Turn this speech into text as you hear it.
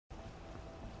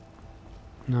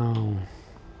No.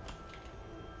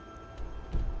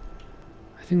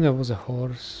 I think that was a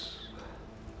horse.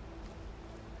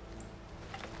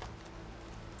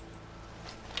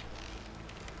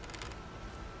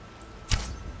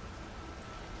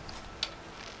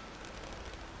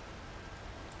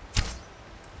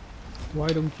 Why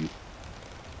don't you...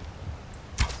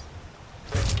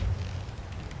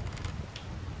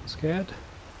 Scared?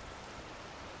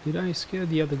 Did I scare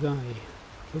the other guy?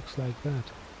 Looks like that.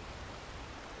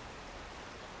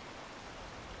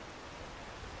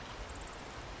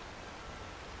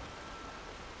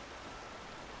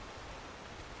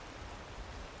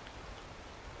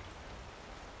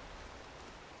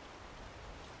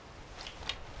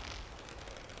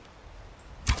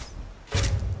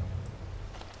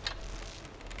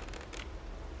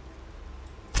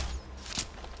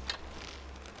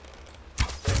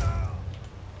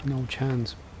 No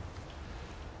chance.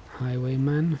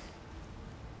 Highwayman.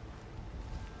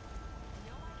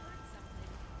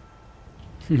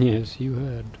 Yes, you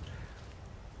heard.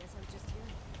 Guess I'm just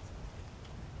hearing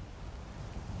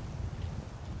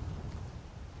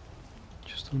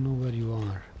things. Just don't know where you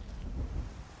are.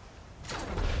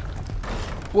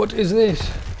 What is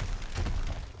this?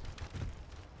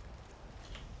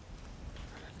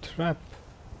 A trap.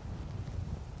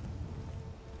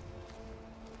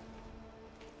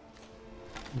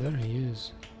 There he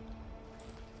is.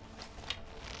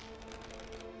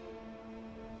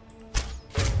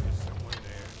 There's someone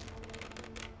there.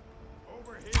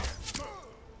 Over here.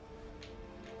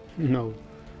 No.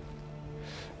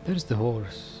 There's the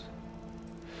horse.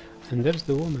 And there's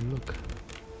the woman, look.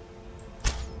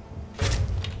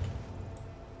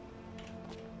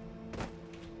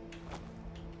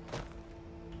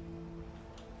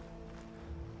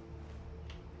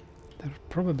 There are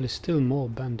probably still more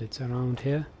bandits around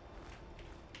here.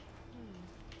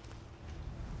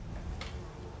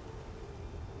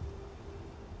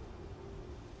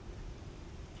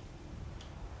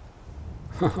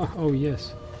 Oh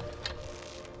yes.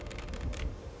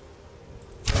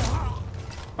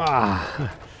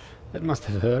 Ah, that must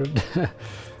have hurt.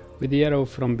 With the arrow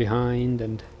from behind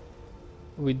and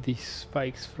with the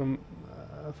spikes from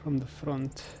the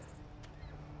front.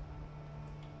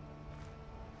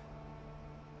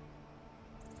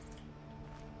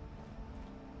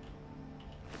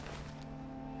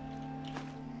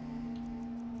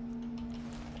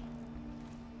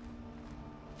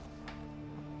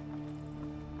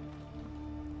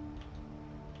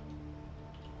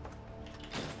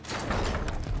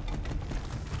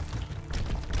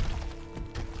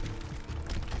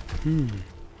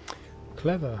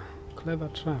 Clever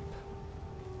trap.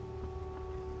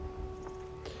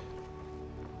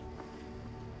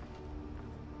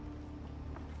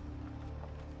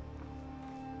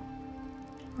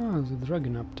 Ah, there's a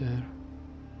dragon up there.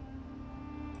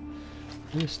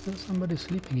 There's still somebody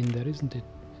sleeping in there, isn't it?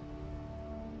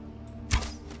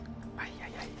 Ay,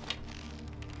 ay, ay.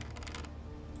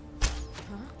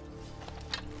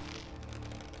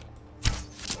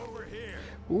 Over here.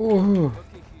 Ooh.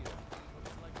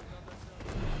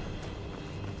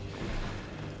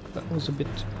 That was a bit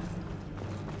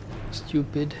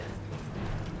stupid.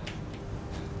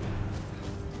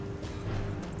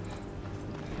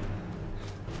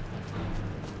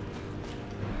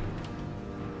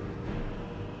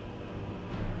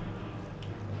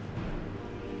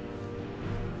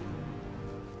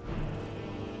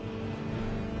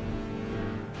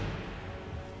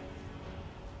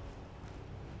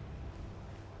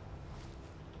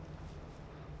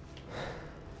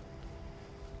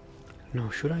 Now,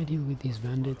 should I deal with these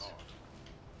bandits?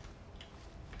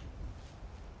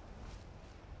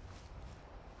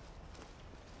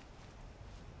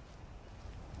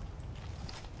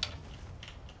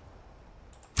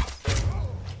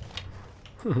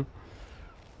 The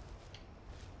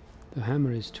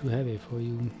hammer is too heavy for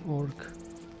you, orc.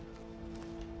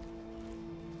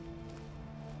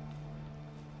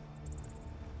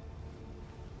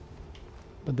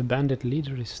 But the bandit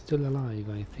leader is still alive,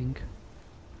 I think.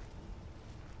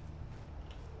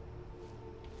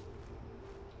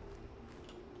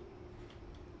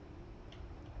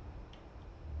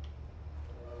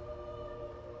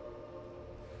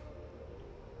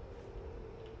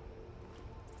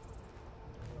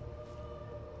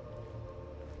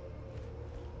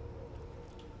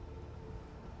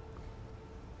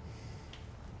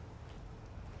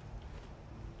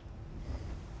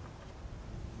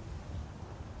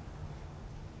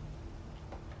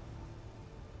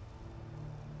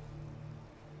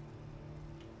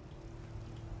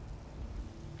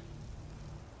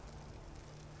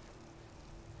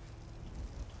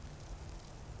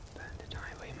 Bandit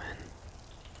highwayman.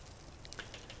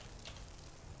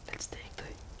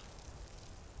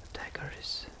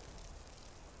 daggers.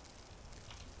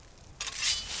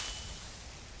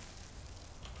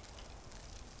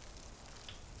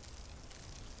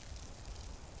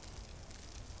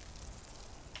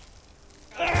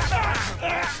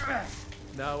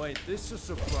 Now ain't this a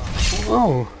surprise?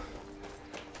 Oh!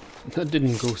 That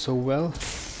didn't go so well.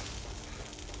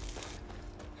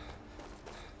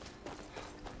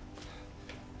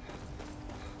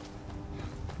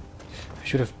 I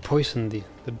should have poisoned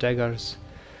the daggers.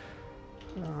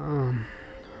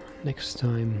 Next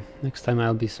time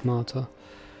I'll be smarter.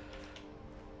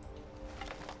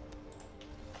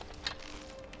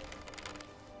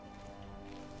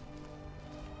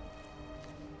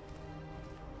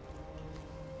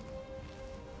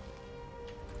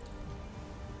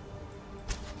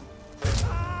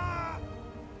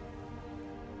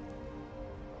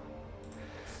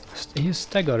 He is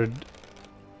staggered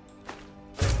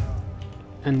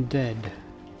and dead.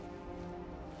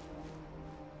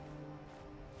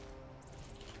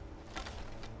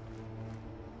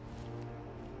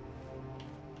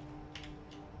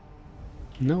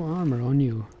 No armor on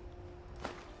you.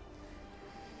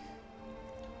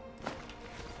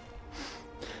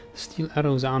 Steel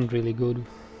arrows aren't really good.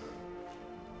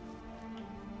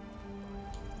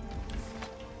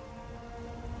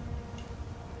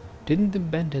 Didn't the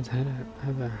bandits have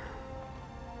a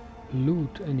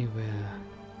loot anywhere?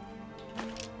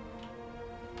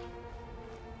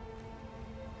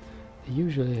 They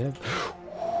usually have.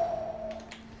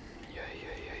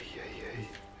 Yay.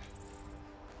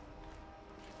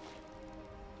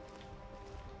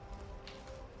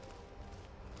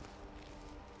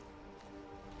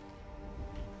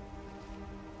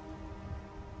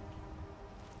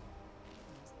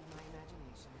 Must be my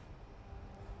imagination.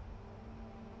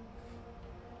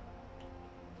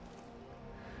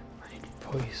 I need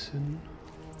poison.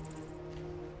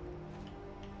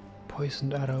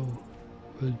 Poisoned arrow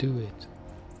will do it.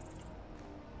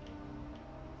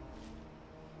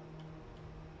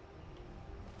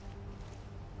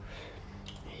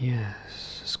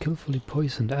 Yes, skillfully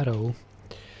poisoned arrow.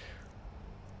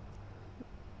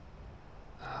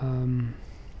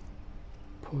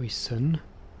 Poison.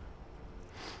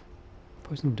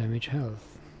 Poison will damage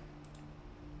health.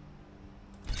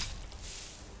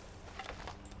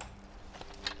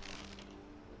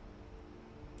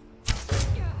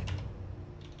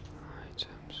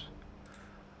 Items.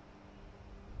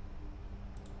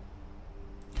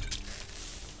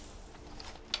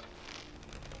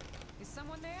 Is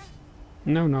someone there?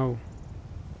 No.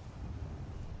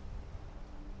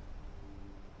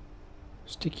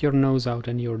 Stick your nose out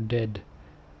and you're dead.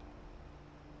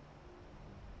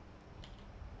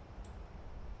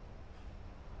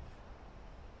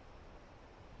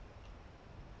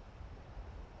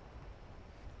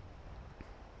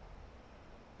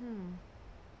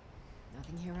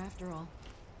 Nothing here after all.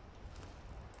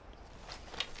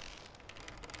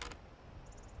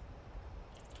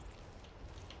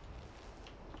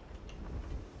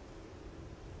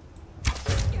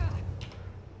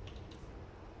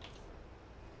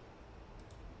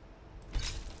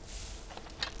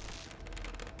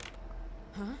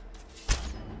 Huh?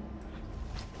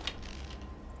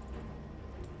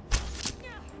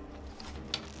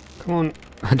 Come on,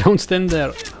 don't stand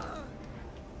there.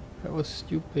 That was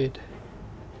stupid.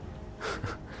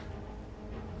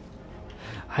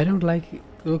 I don't like it.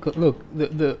 Look,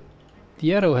 the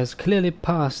arrow has clearly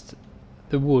passed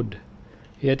the wood,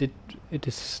 yet it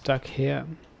is stuck here.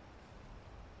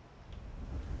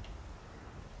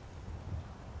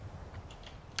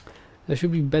 There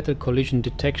should be better collision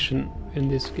detection in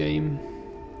this game.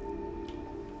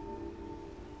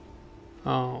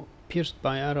 Oh, pierced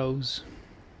by arrows.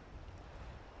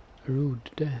 Rude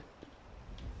death.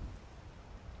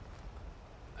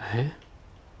 Huh?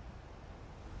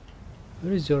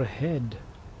 Where is your head?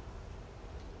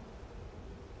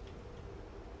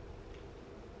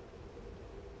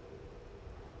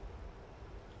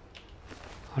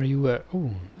 Are you a...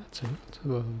 Oh, that's a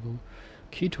level.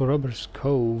 Key to Robber's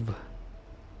Cove.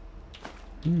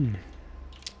 An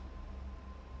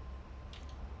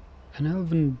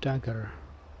elven dagger.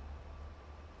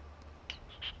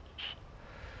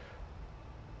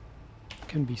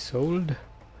 Can be sold.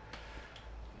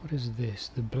 What is this?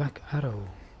 The Black Arrow.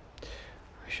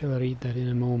 I shall read that in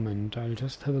a moment. I'll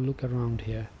just have a look around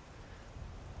here.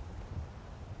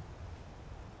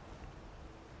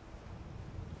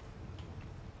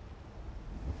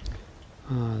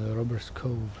 Ah, the Robber's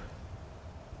Cove.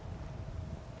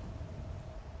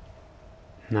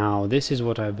 Now, this is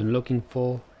what I've been looking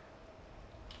for.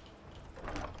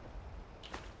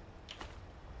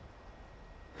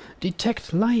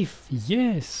 Detect life,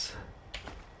 yes!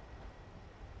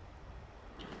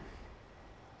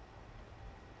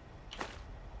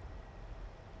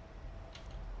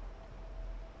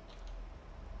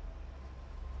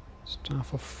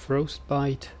 Staff of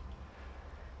Frostbite.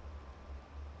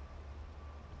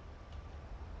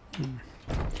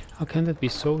 How can that be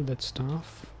sold, that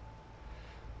staff?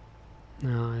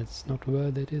 No, it's not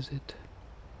worth it, is it?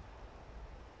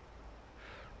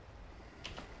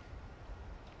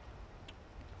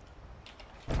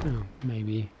 Oh,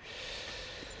 maybe.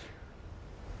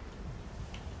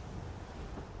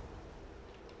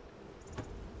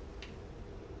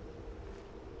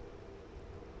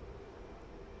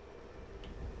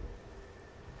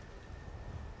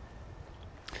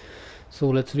 So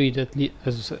let's read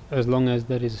as long as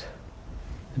there is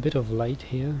a bit of light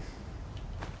here.